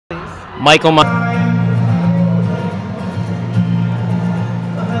Michael.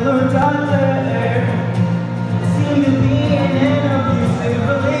 Hello, doctor. Seem to be in an abusive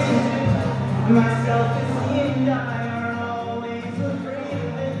relationship. My self-esteem and I are always afraid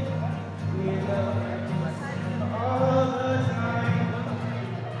of it. We love all the time.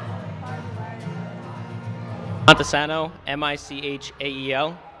 Montesano,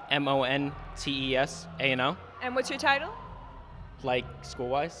 Michael, Monteses, And what's your title? like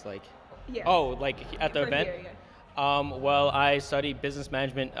school-wise, like Yeah. oh, like at the For event. here, yeah. Well, I study business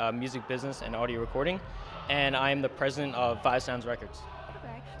management, music business, and audio recording, and I am the president of Five Sounds Records.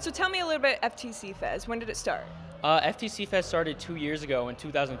 Okay. So tell me a little bit FTC Fest. When did it start? FTC Fest started 2 years ago in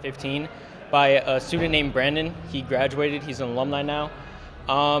 2015 by a student named Brandon. He graduated. He's an alumni now.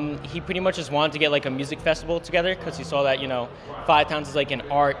 He pretty much just wanted to get like a music festival together because he saw that, Five Towns is like an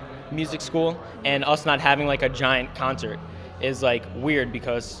art music school, and us not having like a giant concert is like weird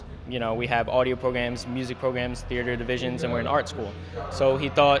because, we have audio programs, music programs, theater divisions, and we're an art school. So he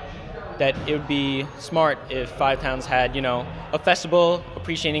thought that it would be smart if Five Towns had, a festival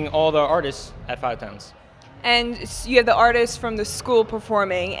appreciating all the artists at Five Towns. And you have the artists from the school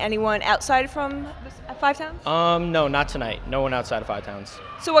performing. Anyone outside from Five Towns? No, not tonight. No one outside of Five Towns.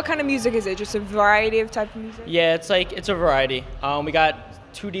 So what kind of music is it? Just a variety of type of music? Yeah, it's a variety. We got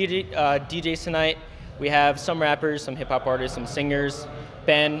two DJs tonight. We have some rappers, some hip hop artists, some singers,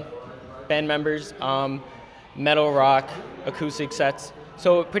 band members, metal, rock, acoustic sets.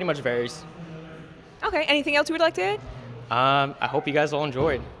 So it pretty much varies. Okay. Anything else you would like to add? I hope you guys all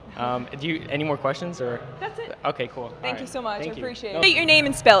enjoyed. Any more questions or? That's it. Okay, cool. Thank you so much. Thank I you. appreciate it. State your name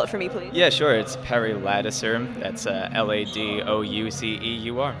and spell it for me, please. Yeah, sure. It's Perry Ladouceur. That's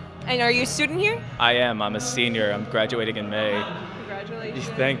Ladouceur. And are you a student here? I am. I'm a senior. I'm graduating in May. Congratulations.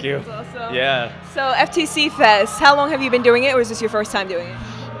 Thank you. That's awesome. Yeah. So FTC Fest, how long have you been doing it, or is this your first time doing it?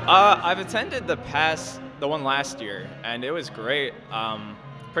 I've attended the one last year, and it was great.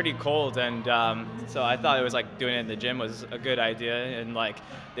 Pretty cold, and so I thought it was like doing it in the gym was a good idea, and like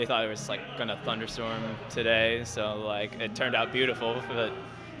they thought it was like gonna thunderstorm today, so like it turned out beautiful. But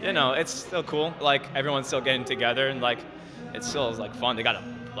it's still cool. Like everyone's still getting together, and like it still is like fun. They got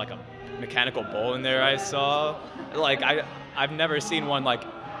a mechanical bull in there. I saw, like I've never seen one like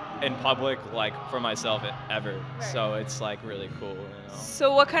in public like for myself ever. So it's like really cool.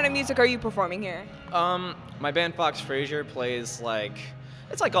 So what kind of music are you performing here? My band Fox Frazier plays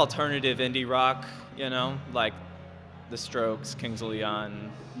it's like alternative indie rock, like The Strokes, Kings of Leon,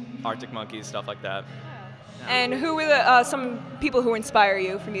 Arctic Monkeys, stuff like that. And who are some people who inspire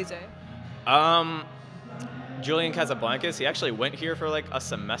you for music? Julian Casablancas, he actually went here for like a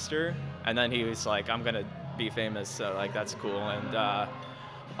semester, and then he was like, I'm gonna be famous, so like that's cool. And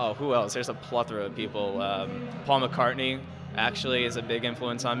who else? There's a plethora of people. Paul McCartney actually is a big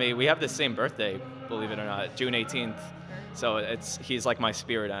influence on me. We have the same birthday, believe it or not, June 18th. So he's like my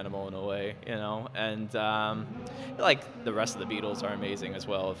spirit animal in a way, and like the rest of the Beatles are amazing as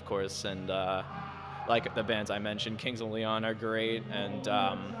well, of course, and like the bands I mentioned, Kings of Leon are great, and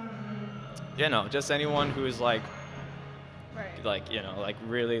just anyone who's like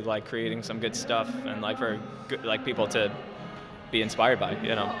really like creating some good stuff, and like for good, like people to be inspired by,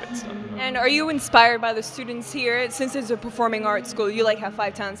 good stuff. And are you inspired by the students here? Since it's a performing arts school, you like how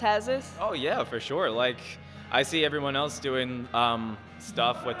Five Towns has this? Oh yeah, for sure. Like I see everyone else doing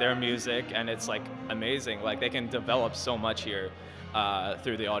stuff with their music, and it's like amazing. Like they can develop so much here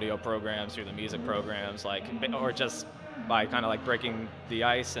through the audio programs, through the music programs, or just by kind of like breaking the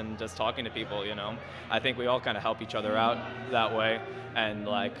ice and just talking to people. I think we all kind of help each other out that way, and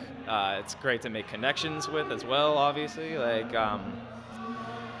like it's great to make connections with as well. Obviously, like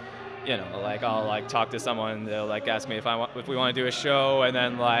I'll like talk to someone, they'll like ask me if we want to do a show, and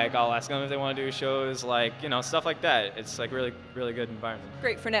then like I'll ask them if they want to do shows, stuff like that. It's like really good environment.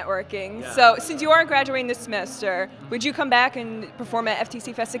 Great for networking. Yeah. So since you are graduating this semester, would you come back and perform at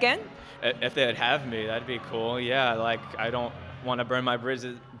FTC Fest again? If they'd have me, that'd be cool. Yeah, like I don't want to burn my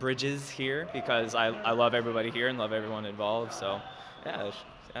bridges here because I love everybody here and love everyone involved. So yeah,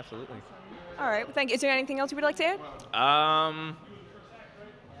 absolutely. All right. Well, thank you. Is there anything else you would like to add?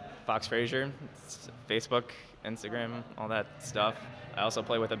 Fox Frazier, Facebook, Instagram, all that stuff. I also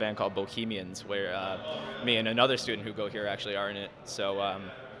play with a band called Bohemians, where me and another student who go here actually are in it. So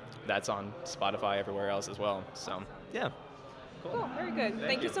that's on Spotify, everywhere else as well. So yeah. Cool. Very good.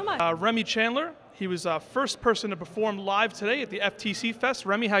 Thank you so much. Remy Chandler, he was first person to perform live today at the FTC Fest.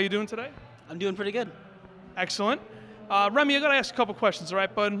 Remy, how you doing today? I'm doing pretty good. Excellent. Remy, I got to ask a couple questions, all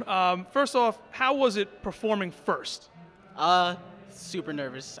right, bud? First off, how was it performing first? Super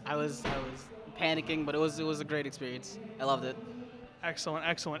nervous. I was panicking, but it was a great experience. I loved it. Excellent,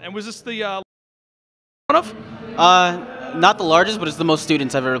 excellent. And was this the one of? Not the largest, but it's the most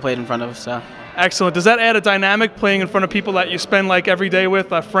students I've ever played in front of. So. Excellent. Does that add a dynamic playing in front of people that you spend like every day with,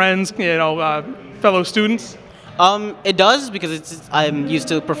 friends, fellow students? It does because I'm used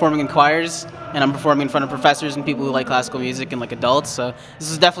to performing in choirs, and I'm performing in front of professors and people who like classical music and like adults. So this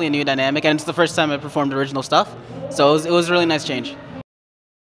is definitely a new dynamic, and it's the first time I performed original stuff. So it was a really nice change.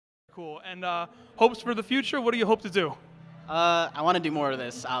 Cool. And hopes for the future? What do you hope to do? I want to do more of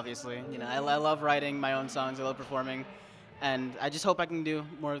this, obviously. I love writing my own songs. I love performing, and I just hope I can do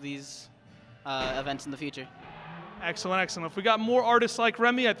more of these events in the future. Excellent, excellent. If we got more artists like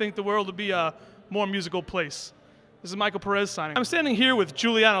Remy, I think the world would be a more musical place. This is Michael Perez signing. I'm standing here with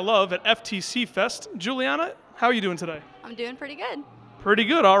Juliana Love at FTC Fest. Juliana, how are you doing today? I'm doing pretty good. Pretty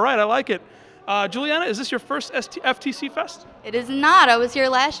good. All right, I like it. Juliana, is this your first FTC Fest? It is not. I was here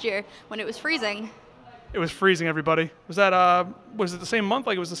last year when it was freezing. It was freezing, everybody. Was that was it the same month?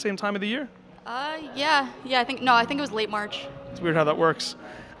 Like it was the same time of the year? Yeah. I think it was late March. It's weird how that works.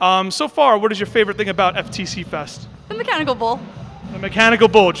 So far, what is your favorite thing about FTC Fest? The mechanical bull. The mechanical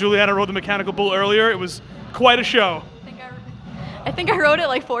bull. Juliana rode the mechanical bull earlier. It was quite a show. I think I rode it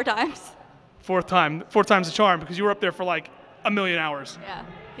like 4 times. Fourth time's the charm because you were up there for like 1,000,000 hours.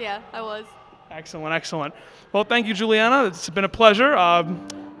 Yeah, I was. Excellent, excellent. Well, thank you, Juliana. It's been a pleasure.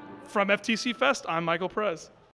 From FTC Fest, I'm Michael Perez.